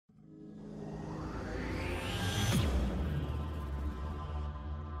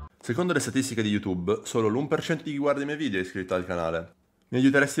Secondo le statistiche di YouTube, solo l'1% di chi guarda i miei video è iscritto al canale. Mi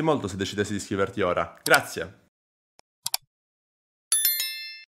aiuteresti molto se decidessi di iscriverti ora. Grazie!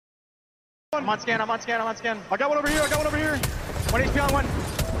 I'm on scan. I got one over here. 1 HP on one.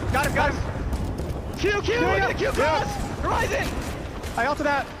 Got him. Q, Q cross! Horizon! I ulted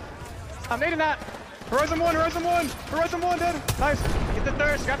that. I'm nading that. Horizon 1, dead. Nice.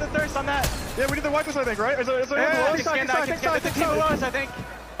 Grab the thirst on that. Yeah, we did the wipe this, I think, right? Is there I think so. I think.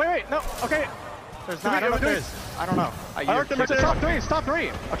 Wait, no, okay. There's not, I don't know if there is. I don't know. I arced them, it's top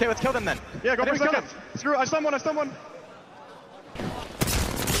three. Okay, let's kill them then. Yeah, go for second. Screw it, I stun one. On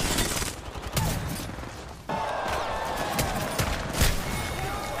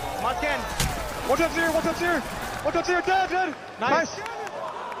scan. One touch here, dead. Nice.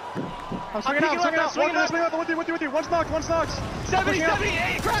 I'm swinging out. With you. One knocks. 70,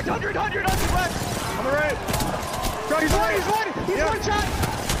 78, cracked, 100 left. On the right. He's one shot.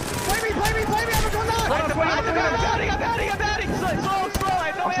 Play me, I have a gun knock. I'm batting. Slow. I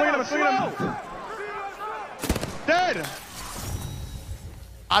have no ammo. I'm swinging him. Dead.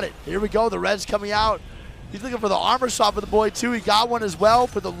 Got it. Here we go. The red's coming out. He's looking for the armor swap with the boy too. He got one as well.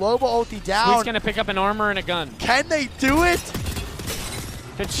 Put the Loba ulti down. He's gonna pick up an armor and a gun. Can they do it?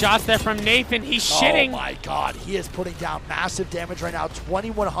 Good shots there from Nathan. He's shitting. Oh my god, he is putting down massive damage right now.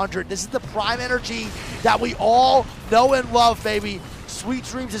 2100. This is the prime energy that we all know and love, baby. Sweet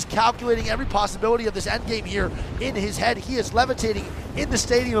Dreams is calculating every possibility of this endgame here in his head. He is levitating in the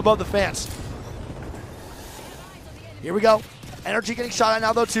stadium above the fans. Here we go. Energy getting shot at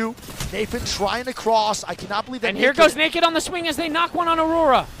now though too. Nathan trying to cross. I cannot believe that. And here goes Naked on the swing as they knock one on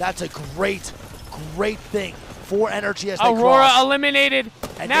Aurora. That's a great thing for Energy as they Aurora cross. eliminated.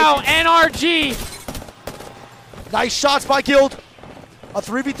 And now NRG. Nice shots by Guild. A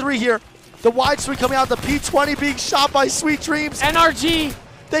 3v3 here. The wide swing coming out. The P20 being shot by Sweet Dreams. NRG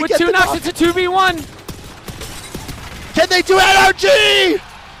they with 2 knocks. It's a 2v1. Can they do NRG?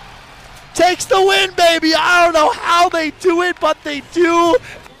 Takes the win, baby. I don't know how they do it, but they do.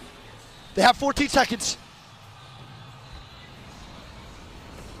 They have 14 seconds.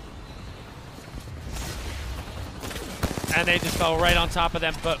 And they just fell right on top of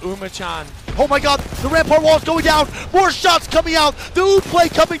them, but Uma-chan. Oh my god, the Rampart wall is going down. More shots coming out. The Oop play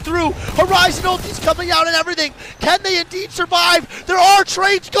coming through. Horizon ulti's coming out and everything. Can they indeed survive? There are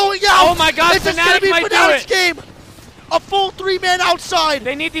trades going out. Oh my god, It's just gonna be Fnatic's game. A full 3-man outside.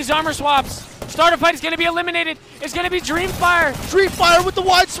 They need these armor swaps. Starter fight is going to be eliminated. It's going to be Dreamfire. Dreamfire with the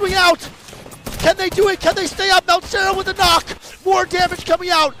wide swing out. Can they do it? Can they stay up? Now Sarah with a knock. More damage coming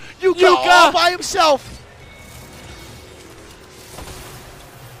out. Yuka all by himself.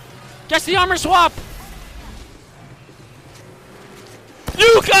 Gets the armor swap.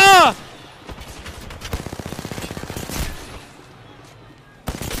 Yuka!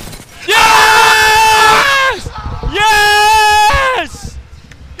 Yes! Yes!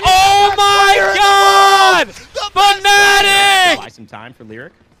 Oh my god! Fnatic! Buy some time for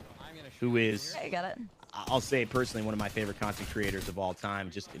Lyric, who is, I got it. I'll say personally, one of my favorite content creators of all time.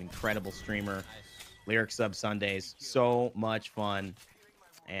 Just an incredible streamer. Lyric sub Sundays, so much fun.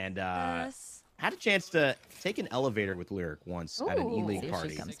 And had a chance to take an elevator with Lyric once at an E-League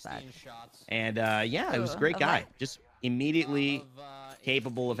party. And yeah, it was a great guy. Just immediately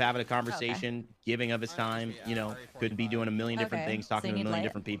capable of having a conversation, giving of his time. You know, could be doing a million different things, talking to a million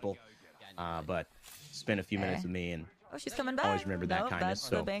different people. But spent a few minutes with me and she's coming back. always remember that kindness.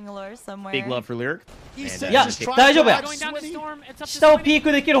 So Bangalore somewhere. big love for Lyric. いや、大丈夫や。下をピー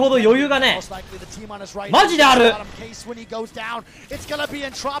クできるほど余裕がね、マジである。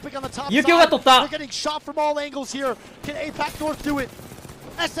ユキオが取った。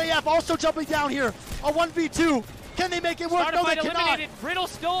SAF also jumping down here. A 1v2. Can they make it work? Starter No, they fight cannot. eliminated. Riddle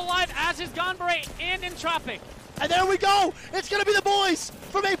still alive, as is Gonbray and Entropic. And there we go. It's going to be the boys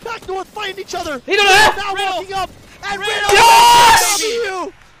from APAC North fighting each other. Riddle! Now walking up. And Riddle! Yes!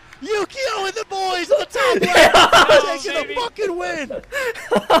 W! Yukio and the boys on the top left. Taking the fucking win.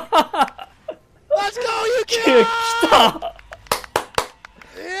 Let's go, Yukio!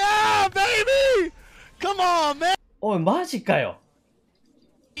 Yeah, baby! Come on, man. おい、マジかよ。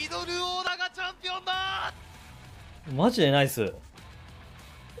ミドルオーダーがチャンピオンだ。マジでナイス。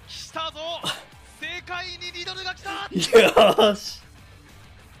来たぞ。世界にリドルが来た。よーし。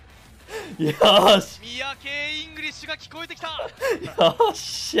よーし。三宅イングリッシュが聞こえてきた。よっ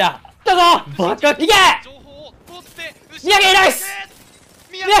しゃ。来たぞ。バカ。いけ。情報を取って三宅ナイス。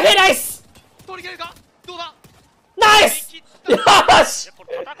三宅ナイス。取り切れるか。どうだ。ナイス。よーし。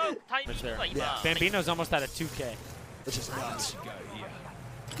Bambino's almost at a 2K. Which is nuts.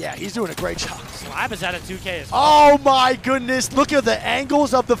 Yeah, he's doing a great job. Slab is at a 2K as well. Oh my goodness, look at the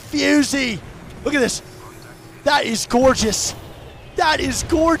angles of the Fusey. Look at this. That is gorgeous. That is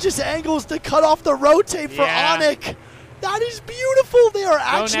gorgeous angles to cut off the rotate for Onyx. That is beautiful. They are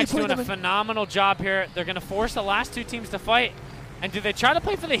actually doing a phenomenal job here. They're going to force the last two teams to fight. And do they try to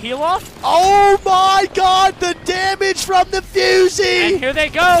play for the heal off? Oh my god, the damage from the Fusey! And here they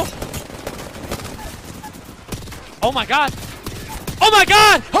go. Oh my god. Oh my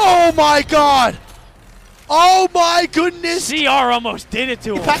god! Oh my god! Oh my goodness! CR almost did it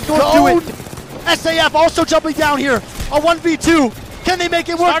to him. Do it. SAF also jumping down here. A 1v2. Can they make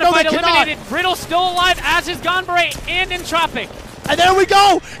it work? No, they cannot. Riddle still alive, as is Gonbray and Entropic. And there we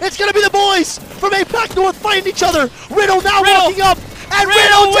go! It's gonna be the boys from APAC North fighting each other! Riddle now walking up! And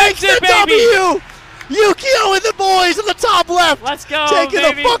Riddle takes the W! Yukio and the boys in the top left! Let's go, taking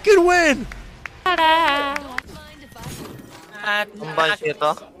baby. the fucking win! 販売して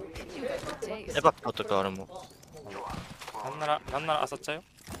たエバットとか俺もなんなら漁っちゃうよ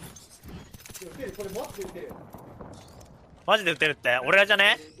マジで撃てるって俺らじゃ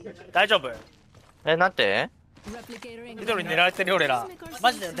ね大丈夫なんてミドルに狙われてるよ俺ら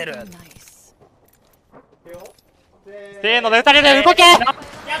マジで撃てるせーので撃たれて動け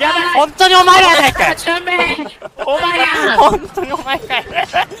本当にお前らやないかいお前ら本当にお前かい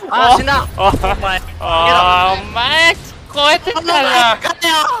あー死んだお前聞こえてたな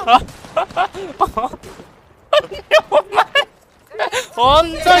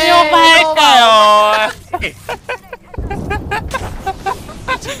本当にお前かよ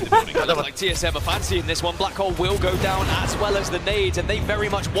Like TSM are fancying this one. Black Hole will go down as well as the nades, and they very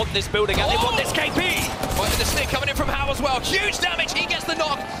much want this building, and they want this KP. Well, the stick coming in from Howe as well. Huge damage. He gets the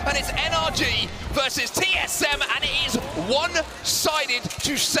knock, and it's NRG versus TSM, and it is one-sided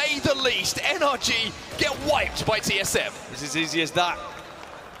to say the least. NRG get wiped by TSM. This is easy as that.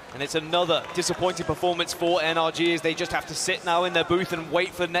 And it's another disappointing performance for NRG as they just have to sit now in their booth and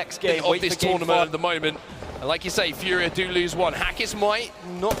wait for the next game. Wait this for game tournament 5. at the moment. And like you say, Furia do lose one. Hackis might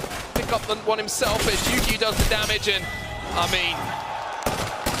not pick up the one himself as Yuki does the damage, and I mean,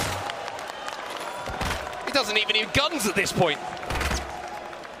 he doesn't even need guns at this point.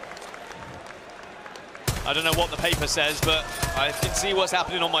 I don't know what the paper says, but I can see what's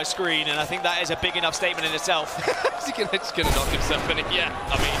happening on my screen, and I think that is a big enough statement in itself. He's just gonna knock himself in it, yeah.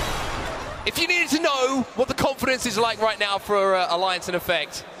 I mean, if you needed to know what the confidence is like right now for Alliance in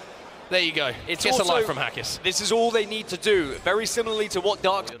Effect, there you go. It's just also, a life from Hackis. This is all they need to do, very similarly to what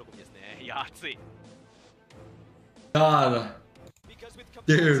Dark. God.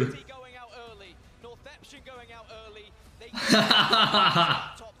 Dude. Going out early, Northeption going out early, they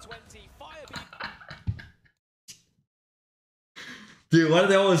top 20, Dude, why do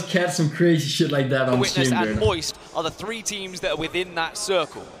they always catch some crazy shit like that on stream, and dude? Moist are the three teams that are within that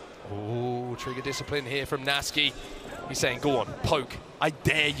circle. Ooh, trigger discipline here from Naski. He's saying, go on, poke. I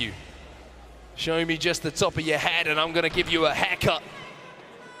dare you. Show me just the top of your head and I'm going to give you a haircut.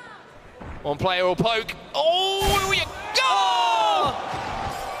 On player or poke. Oh, here you go!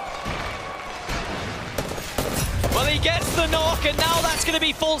 Well, he gets the knock, and now that's going to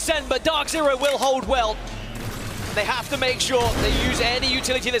be full send, but Dark Zero will hold well. They have to make sure they use any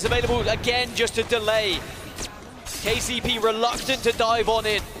utility that's available again just to delay. KCP reluctant to dive on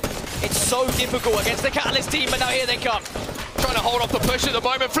in. It's so difficult against the Catalyst team, but now here they come. Trying to hold off the push at the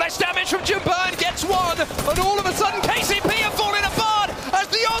moment. Flesh damage from Jumburn gets one, and all of a sudden KCP are falling apart as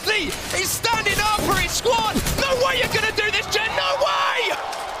the Aussie is standing up for his squad. No way you're going to do this, Jen, no way!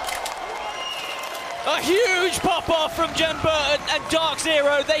 A huge pop-off from Jen Burton and Dark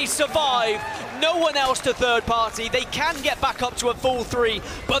Zero, they survive. No one else to third party. They can get back up to a full 3,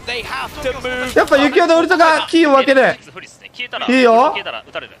 but they have to move. やっぱユキオのウルトがキーを分ける。いいよ。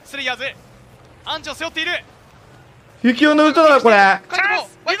スリーヤーズアンチを背負っているユキオのウルトだこれ。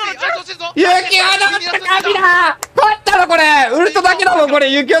ユキオのウルト神だ。勝ったのこれ。ウルトだけだもんこれ。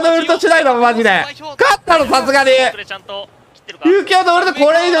ユキオのウルトしないだもんマジで。勝ったのさすがに。ユキオのウルト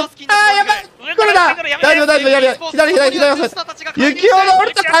これいいの。あーやばい。これだ。大丈夫大丈夫やるやる。左押す。ユキオのウ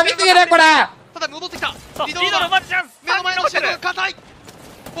ルト神すぎるこれ。ただ戻ってきたリドルが目の前のシェル硬い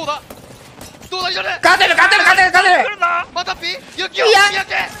どうだどうだリドル勝てるまたピユキオ三宅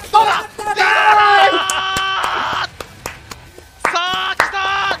どうださあ来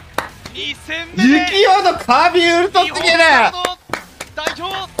た2戦目ユキオの神ウルトすぎる。代表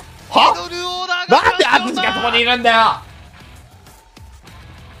はなんでアツシがここにいるんだよ。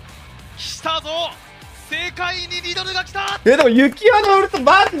来たぞ正解にリドルが来たでもユキオのウルト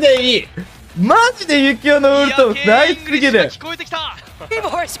マジでいい。マジでユキオのウルト大好きすぎる。聞こえてきた Three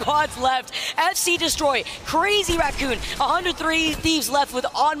more squads left. FC Destroy, Crazy Raccoon, 103 thieves left with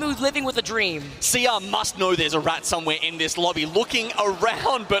Onmu living with a dream. CR must know there's a rat somewhere in this lobby looking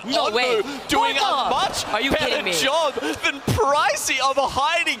around, but No Onmu way. doing What a the? much Are you better kidding me? job than Pricey of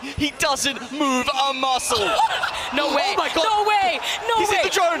hiding. He doesn't move a muscle. No way. Oh my God. No way. No He's way. in the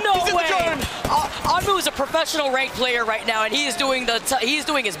drone. No He's in way. the drone. Onmu is a professional ranked player right now, and he is doing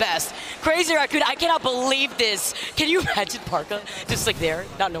his best. Crazy Raccoon, I cannot believe this. Can you imagine Parka just like there,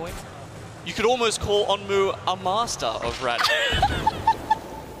 not knowing? You could almost call Onmu a master of rat.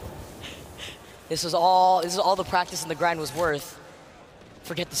 This is all the practice and the grind was worth.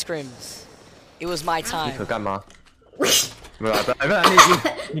 Forget the scrims. It was my time. 你可干嘛？没有啊，不是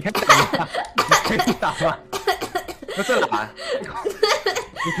你可以打吗？你可以打吗？不是啦，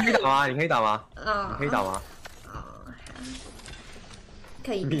你可以打吗？你可以打吗？你可以打吗？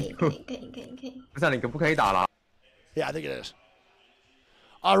可以。不是啊，你可不可以打啦？ Yeah, I think it is.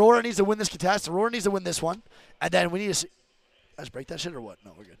 Aurora needs to win this contest. Aurora needs to win this one, and then we need to see. Let's break that shit or what?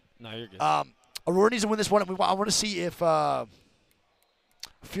 No, we're good. No, you're good. Aurora needs to win this one, and I want to see if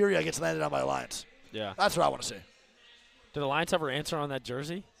Furia gets landed on by Alliance. Yeah. That's what I want to see. Did Alliance ever answer on that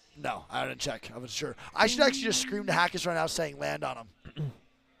jersey? No, I didn't check. I wasn't sure. I should actually just scream to Hackus right now saying land on him.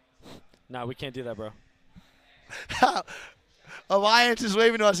 No, we can't do that, bro. Alliance is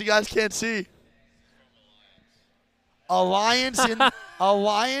waving to us. You guys can't see. Alliance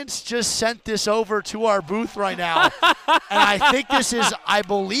just sent this over to our booth right now. And I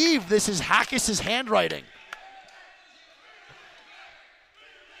believe this is Hackus' handwriting.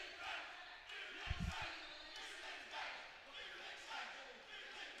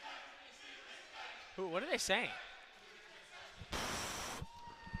 What are they saying?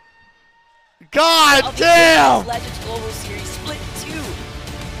 God damn! Legends Global Series Split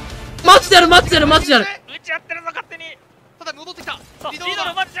 2. マジでやるマジでやるマジでやる。打ち合ってるぞ勝手に。ただ戻ってきた。リドル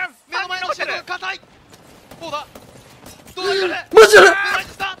のマッチチャンス。目の前のシャドウが硬い。どうだ。どうだこれ。マジでやる。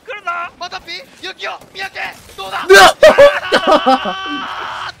来るぞ。またピ。ユキオ三宅。どうだ。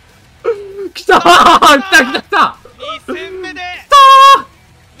来た来た。2戦目で。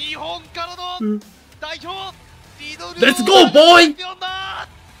日本からの代表。リドル。Let's go boy.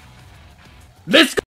 Let's go.